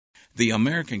The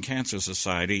American Cancer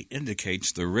Society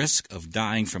indicates the risk of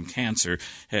dying from cancer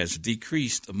has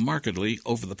decreased markedly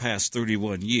over the past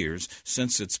 31 years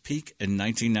since its peak in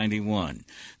 1991.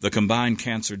 The combined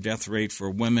cancer death rate for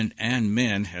women and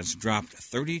men has dropped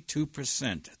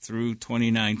 32% through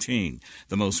 2019,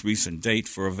 the most recent date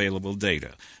for available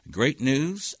data. Great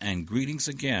news and greetings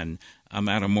again. I'm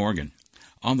Adam Morgan.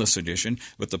 On this edition,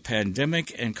 with the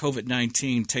pandemic and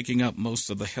COVID-19 taking up most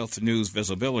of the health news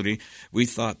visibility, we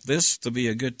thought this to be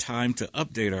a good time to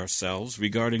update ourselves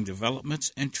regarding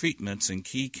developments and treatments in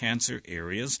key cancer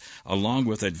areas, along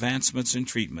with advancements in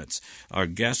treatments. Our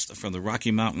guest from the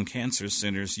Rocky Mountain Cancer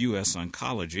Center's U.S.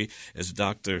 Oncology is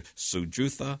Dr.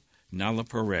 Sujatha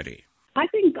Nallapurreddy. I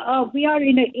think we are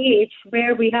in an age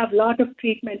where we have a lot of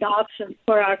treatment options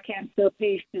for our cancer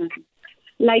patients.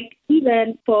 Like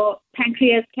even for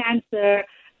pancreas cancer,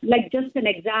 like just an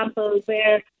example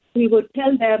where we would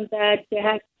tell them that they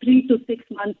have 3 to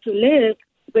 6 months to live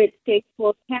with stage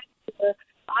 4 cancer,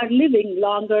 are living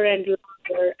longer and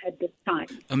longer at this time.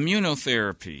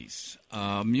 Immunotherapies,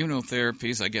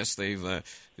 I guess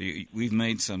we've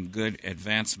made some good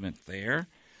advancement there.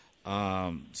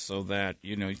 So that,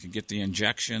 you can get the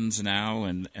injections now,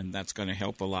 and that's going to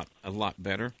help a lot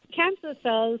better. Cancer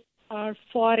cells are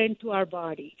foreign to our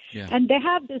body. Yeah. And they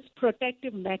have this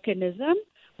protective mechanism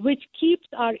which keeps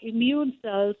our immune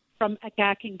cells from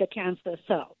attacking the cancer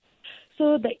cells.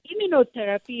 So the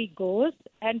immunotherapy goes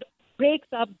and breaks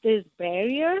up this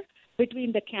barrier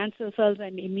between the cancer cells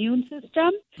and immune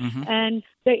system, and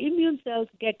the immune cells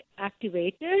get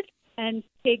activated and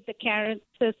take the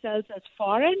cancer cells as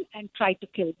foreign and try to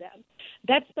kill them.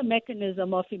 That's the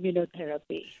mechanism of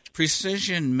immunotherapy.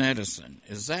 Precision medicine,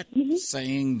 is that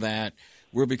saying that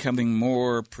we're becoming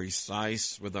more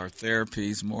precise with our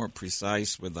therapies, more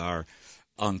precise with our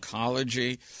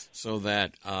oncology, so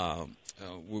that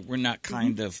we're not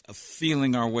kind of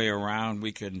feeling our way around?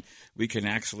 We can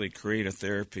actually create a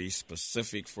therapy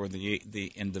specific for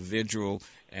the individual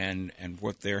and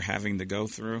what they're having to go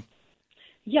through?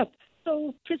 Yep.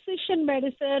 So precision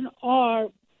medicine,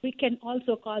 or we can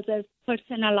also call it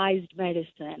personalized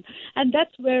medicine. And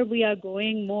that's where we are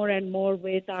going more and more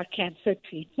with our cancer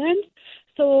treatment.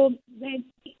 So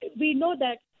we know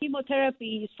that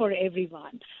chemotherapy is for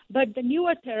everyone, but the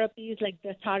newer therapies like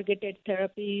the targeted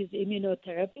therapies,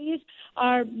 immunotherapies,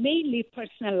 are mainly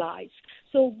personalized.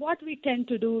 So what we tend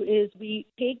to do is we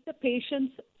take the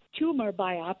patient's tumor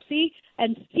biopsy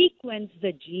and sequence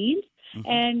the genes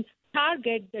and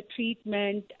target the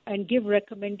treatment and give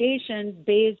recommendations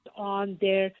based on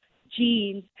their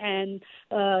genes and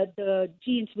the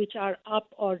genes which are up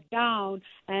or down,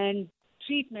 and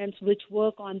treatments which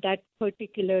work on that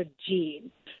particular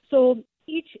gene. So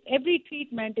every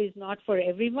treatment is not for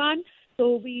everyone.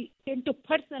 So we tend to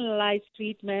personalize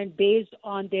treatment based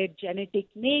on their genetic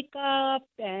makeup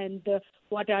and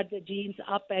what are the genes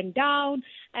up and down.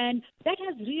 And that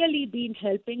has really been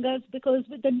helping us because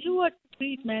with the newer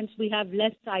treatments, we have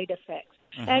less side effects.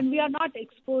 And we are not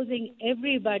exposing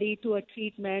everybody to a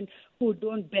treatment who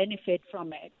don't benefit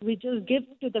from it. We just give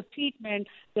to the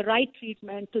right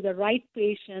treatment to the right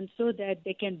patient so that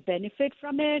they can benefit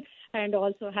from it and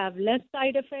also have less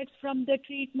side effects from the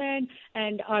treatment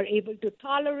and are able to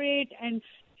tolerate. And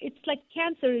it's like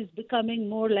cancer is becoming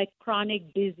more like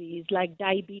chronic disease, like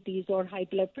diabetes or high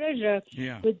blood pressure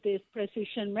with this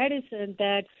precision medicine,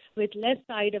 that with less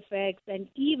side effects, and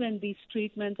even these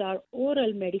treatments are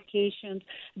oral medications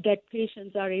that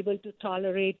patients are able to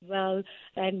tolerate well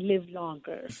and live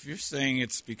longer. If you're saying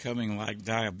it's becoming like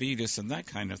diabetes and that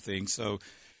kind of thing, so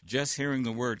just hearing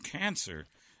the word cancer,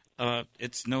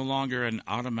 it's no longer an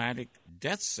automatic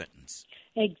death sentence.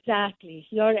 Exactly.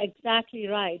 You're exactly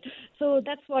right. So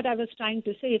that's what I was trying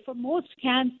to say. For most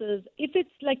cancers, if it's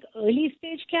like early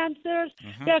stage cancers,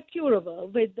 they're curable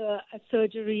with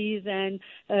surgeries and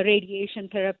radiation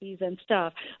therapies and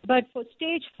stuff. But for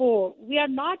stage 4, we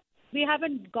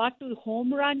haven't got to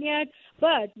home run yet,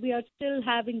 but we are still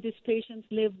having these patients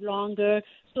live longer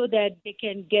so that they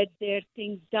can get their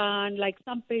things done. Like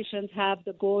some patients have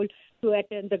the goal to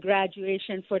attend the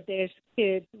graduation for their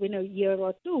kids in a year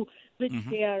or two, which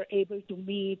they are able to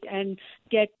meet and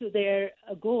get to their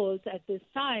goals at this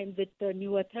time with the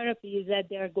newer therapies, that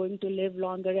they are going to live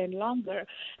longer and longer.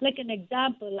 Like an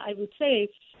example, I would say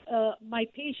my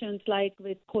patients, like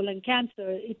with colon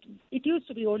cancer, it used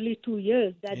to be only 2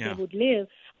 years that they would live,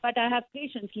 but I have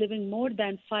patients living more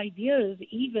than 5 years,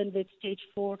 even with stage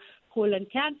 4 colon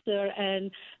cancer,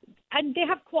 and they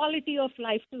have quality of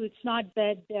life too. It's not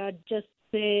that they are just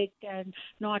sick and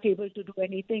not able to do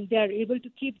anything. They are able to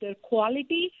keep their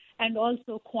quality and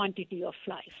also quantity of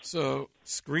life. So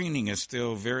screening is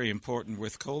still very important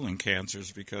with colon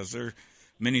cancers because they're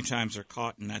many times are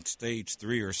caught in that stage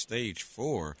 3 or stage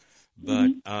 4.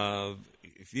 But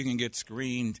if you can get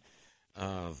screened,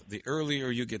 the earlier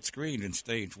you get screened in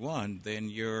stage 1, then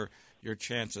your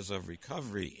chances of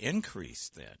recovery increase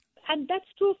then. And that's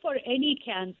true for any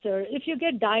cancer. If you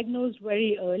get diagnosed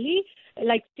very early,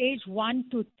 like stage 1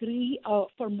 to 3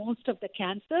 for most of the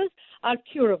cancers are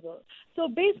curable. So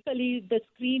basically the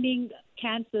screening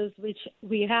cancers which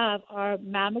we have are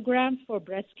mammograms for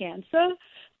breast cancer,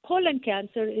 colon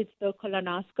cancer is the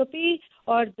colonoscopy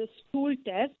or the stool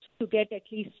test to get at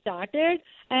least started.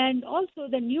 And also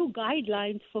the new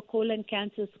guidelines for colon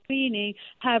cancer screening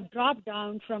have dropped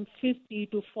down from 50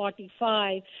 to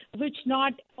 45, which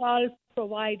not all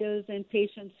providers and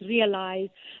patients realize.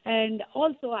 And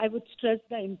also I would stress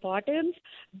the importance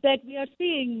that we are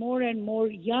seeing more and more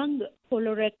young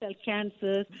colorectal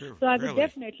cancers. So I would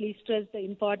definitely stress the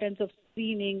importance of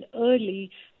screening early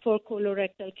for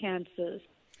colorectal cancers.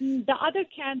 The other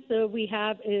cancer we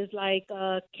have is like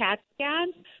CAT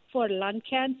scans for lung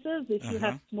cancers if you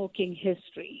have smoking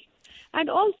history. And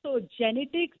also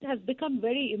genetics has become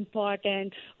very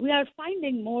important. We are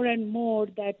finding more and more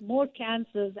that more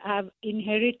cancers have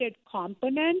inherited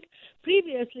component.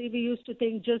 Previously, we used to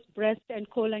think just breast and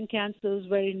colon cancers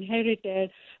were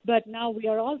inherited, but now we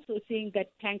are also seeing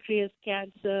that pancreas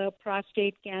cancer,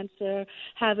 prostate cancer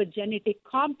have a genetic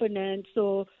component.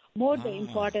 So more the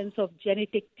importance of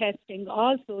genetic testing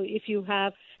also if you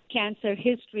have cancer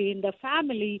history in the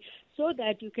family so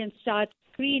that you can start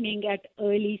screening at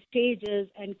early stages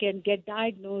and can get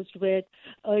diagnosed with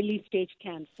early stage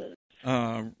cancer.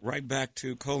 Right back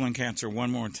to colon cancer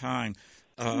one more time.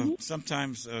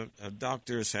 Sometimes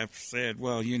doctors have said,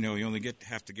 well, you only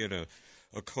have to get a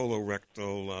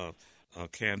colorectal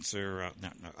cancer,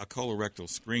 a colorectal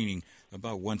screening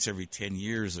about once every 10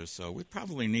 years or so. We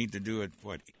probably need to do it,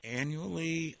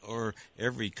 annually or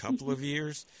every couple of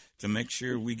years to make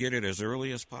sure we get it as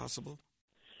early as possible?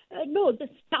 No, the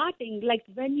starting, like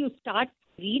when you start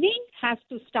screening, has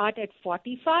to start at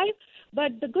 45.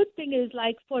 But the good thing is,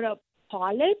 like for a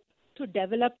polyp to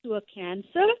develop to a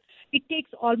cancer, it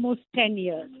takes almost 10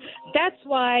 years. That's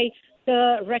why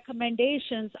the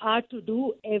recommendations are to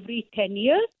do every 10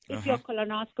 years if your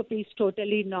colonoscopy is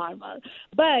totally normal.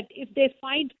 But if they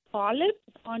find polyps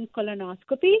on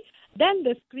colonoscopy, then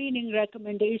the screening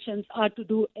recommendations are to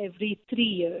do every 3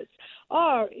 years.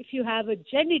 Or if you have a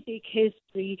genetic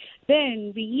history,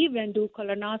 then we even do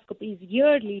colonoscopies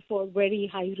yearly for very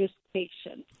high-risk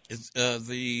patients. Is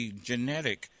the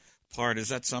genetic part, is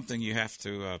that something you have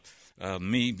to,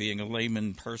 me being a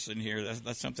layman person here,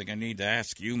 that's something I need to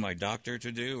ask you, my doctor,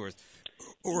 to do,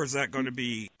 or is that going to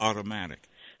be automatic?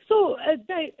 So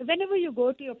whenever you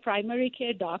go to your primary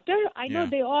care doctor, I know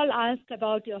they all ask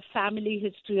about your family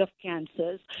history of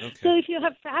cancers. Okay. So if you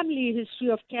have family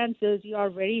history of cancers, you are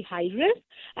very high risk,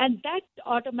 and that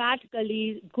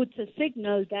automatically puts a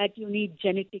signal that you need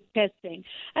genetic testing.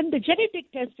 And the genetic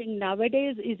testing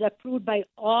nowadays is approved by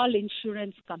all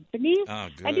insurance companies,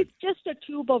 and it's just a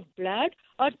tube of blood,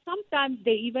 or sometimes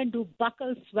they even do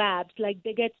buccal swabs, like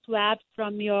they get swabs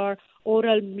from your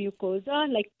oral mucosa,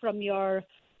 like from your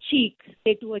cheek.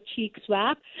 They do a cheek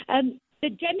swab, and the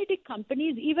genetic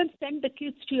companies even send the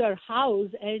kits to your house,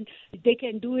 and they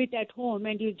can do it at home,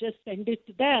 and you just send it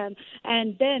to them,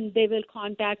 and then they will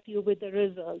contact you with the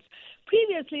results.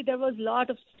 Previously, there was a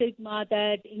lot of stigma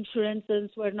that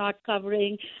insurances were not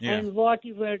covering, and what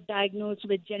you were diagnosed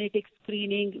with genetic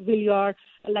screening, will your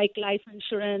life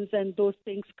insurance and those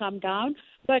things come down?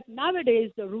 But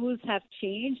nowadays, the rules have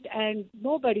changed, and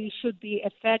nobody should be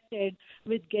affected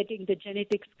with getting the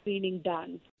genetic screening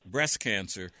done. Breast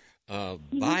cancer.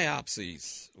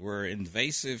 Biopsies were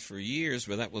invasive for years,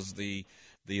 but that was the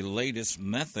latest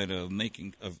method of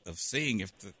seeing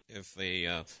if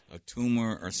a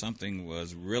tumor or something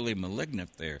was really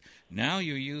malignant there. Now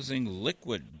you're using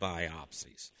liquid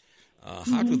biopsies.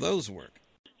 How do those work?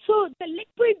 So the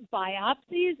liquid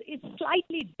biopsies is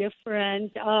slightly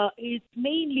different. It's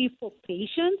mainly for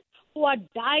patients who are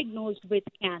diagnosed with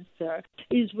cancer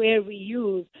is where we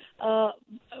use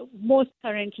most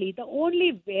currently. The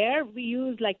only where we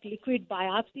use like liquid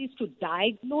biopsies to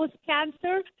diagnose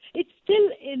cancer, it's still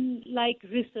in like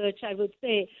research, I would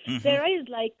say. There is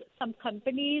like some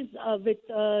companies with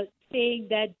saying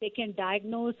that they can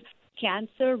diagnose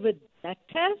cancer with blood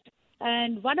test.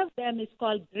 And one of them is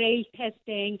called GRAIL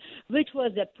testing, which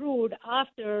was approved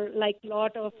after like a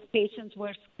lot of patients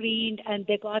were screened and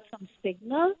they got some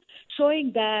signal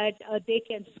showing that they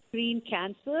can screen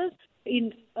cancers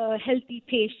in healthy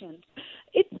patients.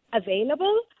 It's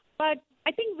available, but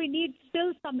I think we need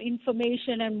still some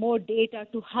information and more data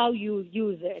to how you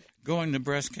use it. Going to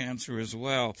breast cancer as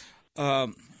well,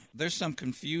 there's some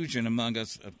confusion among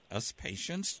us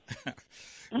patients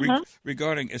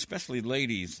regarding, especially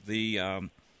ladies, I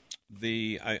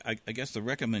guess the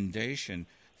recommendation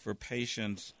for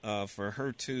patients for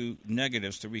HER2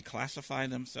 negatives to reclassify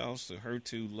themselves to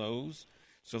HER2 lows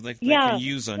so they can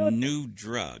use a new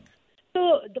drug.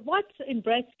 So what's in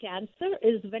breast cancer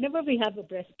is whenever we have a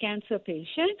breast cancer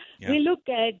patient, we look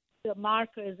at the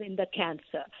markers in the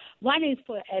cancer. One is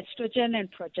for estrogen and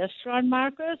progesterone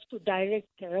markers to direct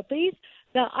therapies.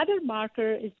 The other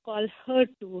marker is called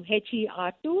HER2,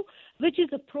 HER2, which is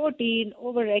a protein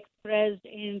overexpressed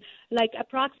in like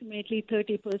approximately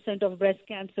 30% of breast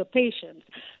cancer patients.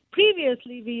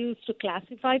 Previously, we used to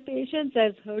classify patients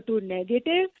as HER2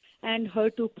 negative and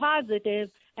HER2 positive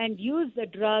and use the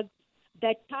drugs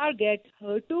that target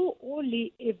HER2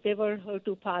 only if they were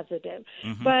HER2 positive.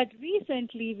 Mm-hmm. But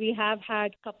recently we have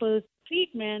had couple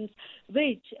treatments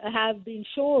which have been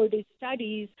showed in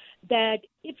studies that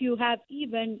if you have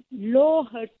even low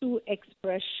HER2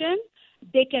 expression,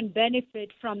 they can benefit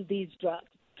from these drugs.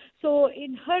 So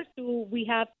in HER2, we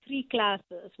have three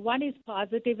classes. One is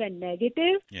positive and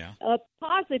negative. Yeah.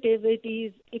 Positive, it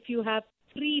is if you have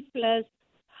 3+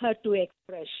 HER2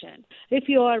 expression. If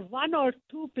you are 1 or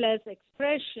 2+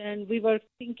 expression, we were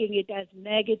thinking it as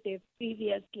negative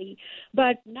previously.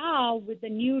 But now with the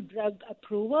new drug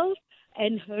approvals,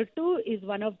 and HER2 is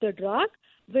one of the drugs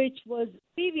which was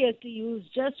previously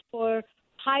used just for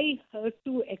high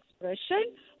HER2 expression,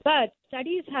 but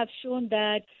studies have shown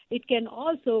that it can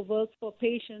also work for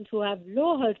patients who have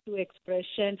low HER2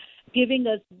 expression, giving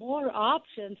us more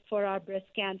options for our breast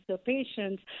cancer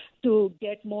patients to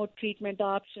get more treatment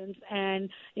options and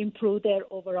improve their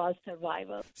overall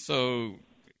survival. So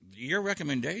your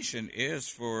recommendation is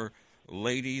for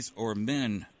ladies or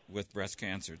men with breast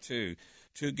cancer too,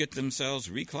 to get themselves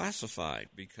reclassified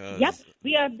because... Yep.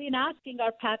 We have been asking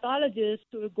our pathologists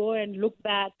to go and look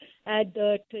back at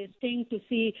the testing to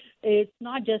see it's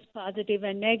not just positive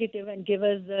and negative and give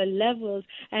us the levels.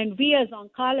 And we as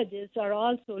oncologists are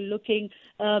also looking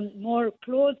more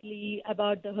closely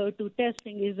about the HER2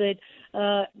 testing. Is it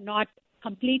not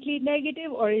completely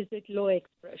negative or is it low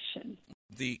expression?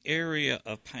 The area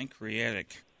of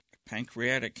pancreatic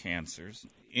cancers,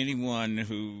 anyone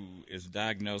who is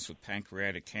diagnosed with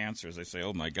pancreatic cancers, they say,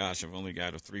 oh my gosh, I've only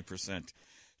got a 3%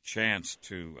 chance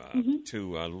to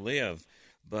live.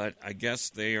 But I guess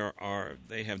they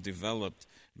have developed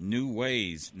new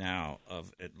ways now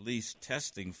of at least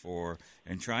testing for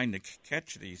and trying to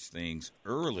catch these things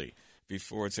early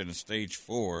before it's in a stage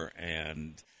 4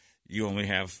 and you only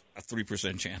have a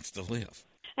 3% chance to live.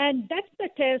 And that's the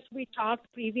test we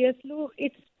talked previously.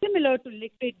 It's similar to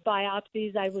liquid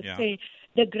biopsies, I would say,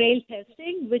 the GRAIL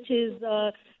testing, which is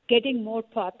getting more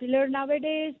popular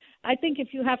nowadays. I think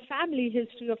if you have family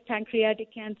history of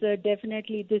pancreatic cancer,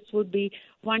 definitely this would be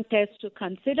one test to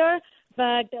consider.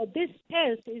 But this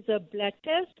test is a blood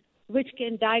test which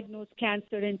can diagnose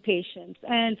cancer in patients.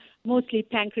 And mostly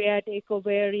pancreatic,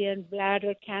 ovarian,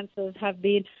 bladder cancers have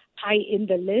been high in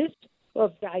the list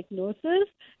of diagnosis.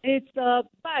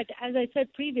 But as I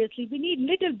said previously, we need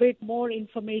a little bit more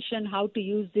information how to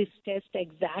use this test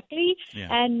exactly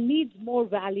and needs more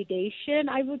validation,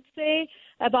 I would say,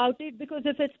 about it. Because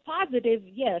if it's positive,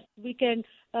 yes, we can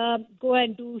go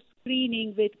and do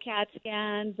screening with CAT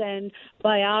scans and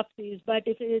biopsies. But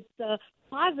if it's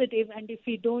positive and if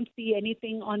we don't see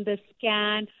anything on the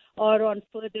scan or on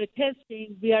further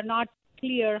testing, we are not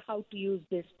clear how to use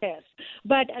this test.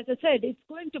 But as I said, it's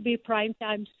going to be prime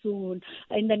time soon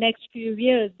in the next few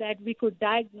years that we could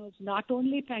diagnose not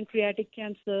only pancreatic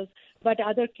cancers, but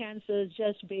other cancers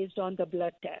just based on the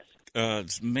blood test.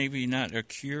 It's maybe not a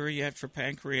cure yet for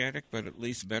pancreatic, but at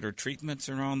least better treatments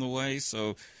are on the way.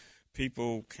 So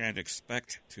people can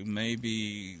expect to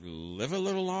maybe live a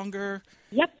little longer.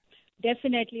 Yep.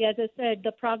 Definitely, as I said,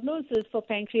 the prognosis for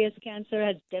pancreas cancer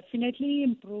has definitely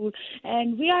improved,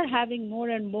 and we are having more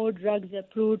and more drugs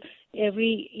approved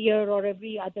every year or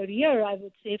every other year, I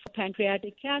would say, for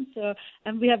pancreatic cancer,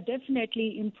 and we have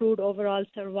definitely improved overall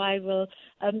survival.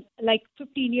 Like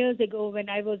 15 years ago when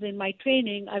I was in my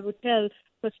training, I would tell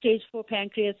for stage 4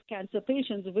 pancreas cancer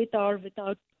patients with or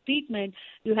without treatment,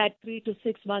 you had 3 to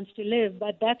 6 months to live,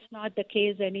 but that's not the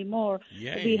case anymore.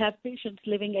 Yay. We have patients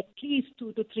living at least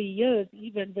 2 to 3 years,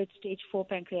 even with stage 4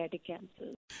 pancreatic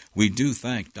cancer. We do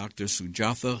thank Dr.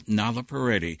 Sujatha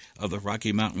Nalapareddy of the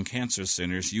Rocky Mountain Cancer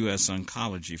Center's U.S.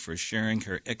 Oncology for sharing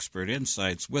her expert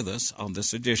insights with us on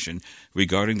this edition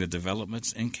regarding the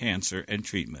developments in cancer and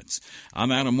treatments.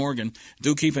 I'm Adam Morgan.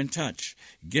 Do keep in touch.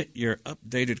 Get your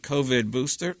updated COVID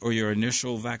booster or your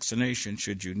initial vaccination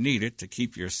should you need it to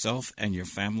keep yourself and your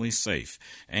family safe.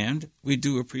 And we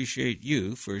do appreciate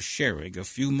you for sharing a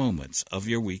few moments of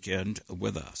your weekend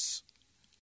with us.